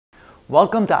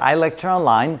Welcome to iLecture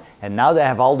Online, and now that I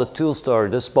have all the tools to our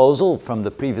disposal from the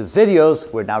previous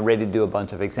videos, we're now ready to do a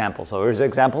bunch of examples. So here's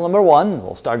example number one.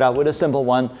 We'll start out with a simple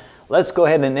one. Let's go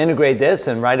ahead and integrate this,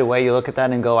 and right away you look at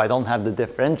that and go, I don't have the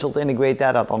differential to integrate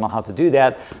that, I don't know how to do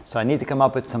that, so I need to come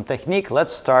up with some technique.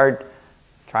 Let's start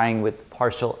trying with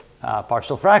partial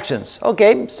fractions.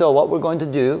 Okay, so what we're going to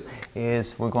do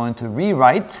is we're going to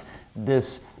rewrite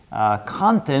this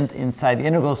content inside the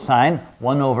integral sign,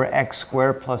 1 over x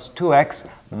squared plus 2x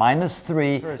minus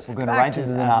 3. We're going to write it in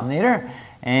the denominator,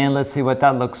 and let's see what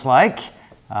that looks like.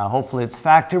 Hopefully it's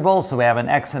factorable, so we have an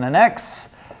x and an x.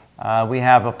 We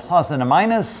have a plus and a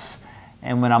minus,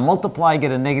 and when I multiply I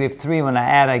get a negative 3. When I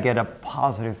add I get a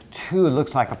positive 2. It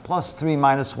looks like a plus 3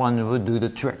 minus 1 would do the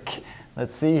trick.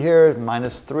 Let's see here,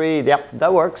 minus 3. Yep,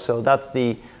 that works. So that's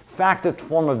the factored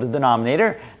form of the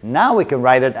denominator. Now we can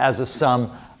write it as a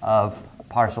sum of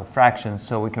partial fractions.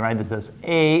 So we can write this as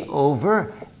a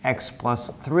over x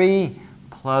plus 3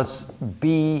 plus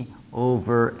b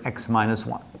over x minus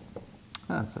 1.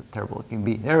 That's a terrible looking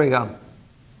b. There we go.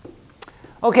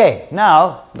 Okay,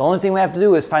 now the only thing we have to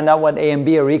do is find out what a and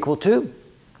b are equal to.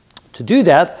 To do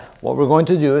that, what we're going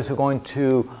to do is we're going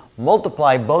to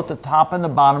multiply both the top and the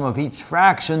bottom of each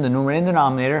fraction, the numerator and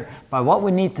denominator, by what we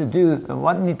need to do,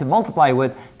 what we need to multiply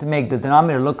with to make the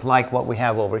denominator look like what we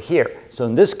have over here. So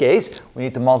in this case, we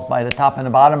need to multiply the top and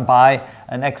the bottom by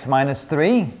an x minus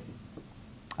 3.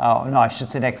 Oh, no, I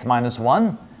should say x minus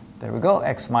 1. There we go,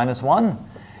 x minus 1.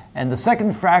 And the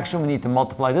second fraction, we need to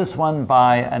multiply this one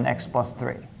by an x plus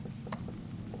 3.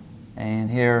 And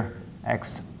here,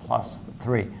 x plus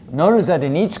 3. Notice that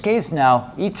in each case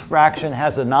now, each fraction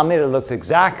has a denominator that looks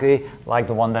exactly like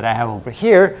the one that I have over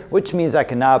here, which means I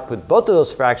can now put both of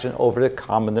those fractions over the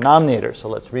common denominator. So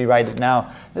let's rewrite it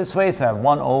now this way. So I have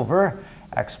 1 over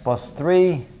x plus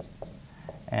 3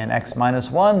 and x minus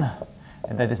 1,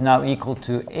 and that is now equal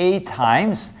to a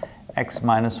times x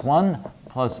minus 1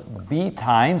 plus b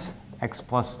times x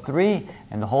plus 3,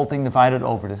 and the whole thing divided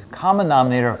over the common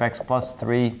denominator of x plus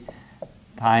 3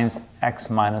 times x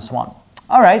minus 1.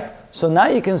 All right, so now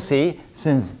you can see,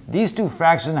 since these two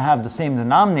fractions have the same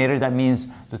denominator, that means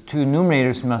the two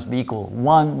numerators must be equal.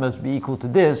 1 must be equal to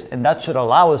this, and that should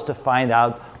allow us to find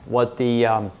out what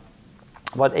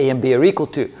what a and b are equal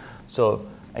to. So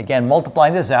again,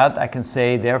 multiplying this out, I can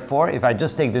say, therefore, if I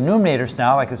just take the numerators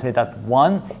now, I can say that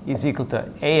 1 is equal to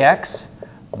ax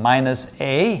minus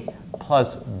a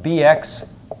plus bx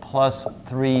plus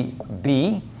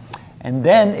 3b. And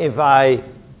then if I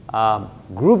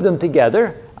group them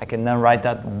together, I can then write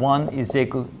that 1 is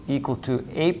equal to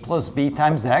a plus b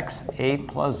times x, a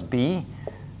plus b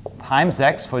times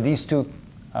x for these two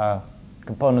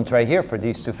components right here, for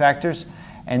these two factors.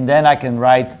 And then I can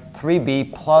write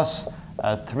 3b plus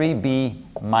 3b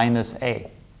minus a.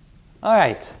 All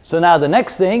right, so now the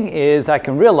next thing is I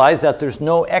can realize that there's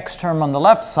no x term on the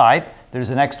left side. There's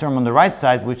an x term on the right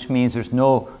side, which means there's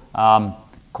no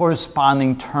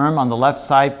corresponding term on the left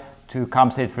side to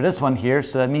compensate for this one here.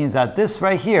 So that means that this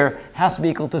right here has to be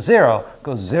equal to 0,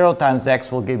 because 0 times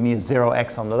x will give me a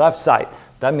 0x on the left side.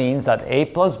 That means that a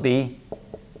plus b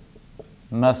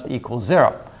must equal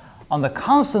 0. On the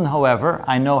constant, however,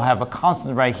 I know I have a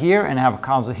constant right here and I have a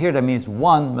constant here. That means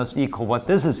 1 must equal what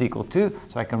this is equal to.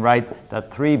 So I can write that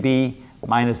 3b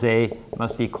minus a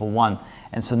must equal 1.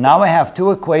 And so now I have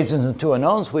two equations and two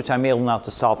unknowns, which I'm able now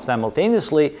to solve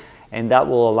simultaneously. And that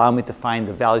will allow me to find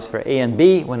the values for a and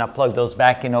b. When I plug those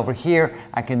back in over here,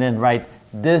 I can then write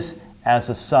this as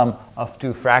a sum of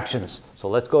two fractions. So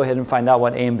let's go ahead and find out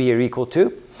what a and b are equal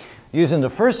to. Using the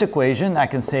first equation, I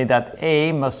can say that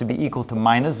a must be equal to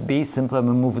minus b. Simply I'm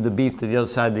moving the b to the other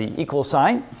side of the equal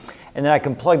sign. And then I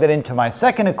can plug that into my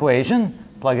second equation,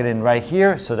 plug it in right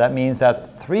here. So that means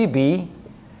that 3b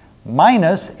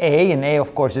minus a, and a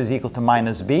of course is equal to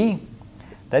minus b,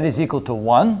 that is equal to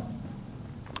 1.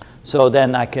 So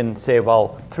then I can say,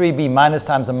 well, 3b minus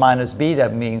times a minus b,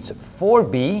 that means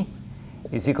 4b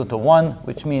is equal to 1,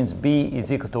 which means b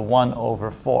is equal to 1 over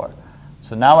 4.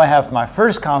 So now I have my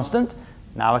first constant.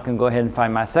 Now I can go ahead and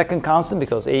find my second constant,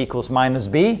 because a equals minus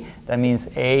b. That means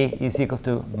a is equal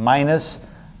to minus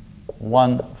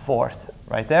 1/4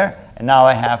 right there. And now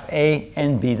I have a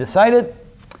and b decided.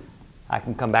 I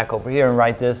can come back over here and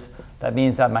write this. That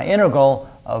means that my integral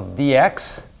of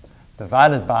dx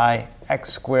divided by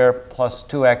x squared plus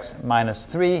 2x minus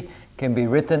 3 can be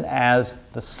written as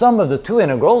the sum of the two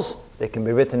integrals. They can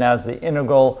be written as the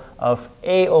integral of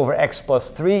a over x plus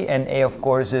 3, and a of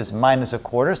course is minus a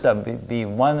quarter, so that would be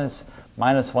minus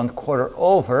 1/4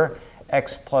 over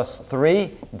x plus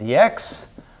 3 dx,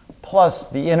 plus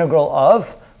the integral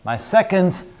of my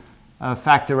second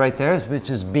factor right there, which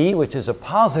is b, which is a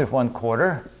positive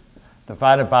 1/4,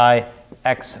 divided by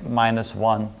x minus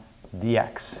 1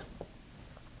 dx.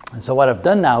 And so what I've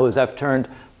done now is I've turned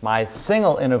my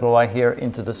single integral right here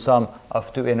into the sum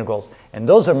of two integrals. And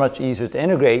those are much easier to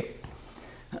integrate.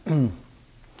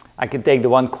 I can take the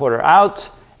 1/4 out,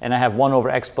 and I have 1 over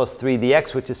x plus 3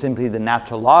 dx, which is simply the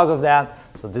natural log of that.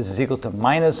 So this is equal to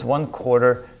minus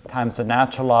 1/4 times the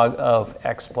natural log of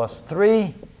x plus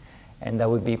 3. And that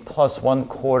would be plus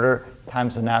 1/4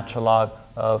 times the natural log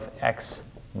of x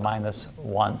minus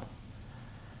 1.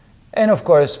 And of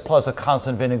course, plus a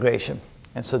constant of integration.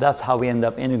 And so that's how we end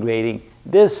up integrating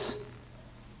this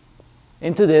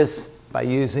into this by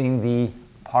using the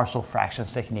partial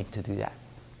fractions technique to do that.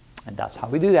 And that's how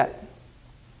we do that.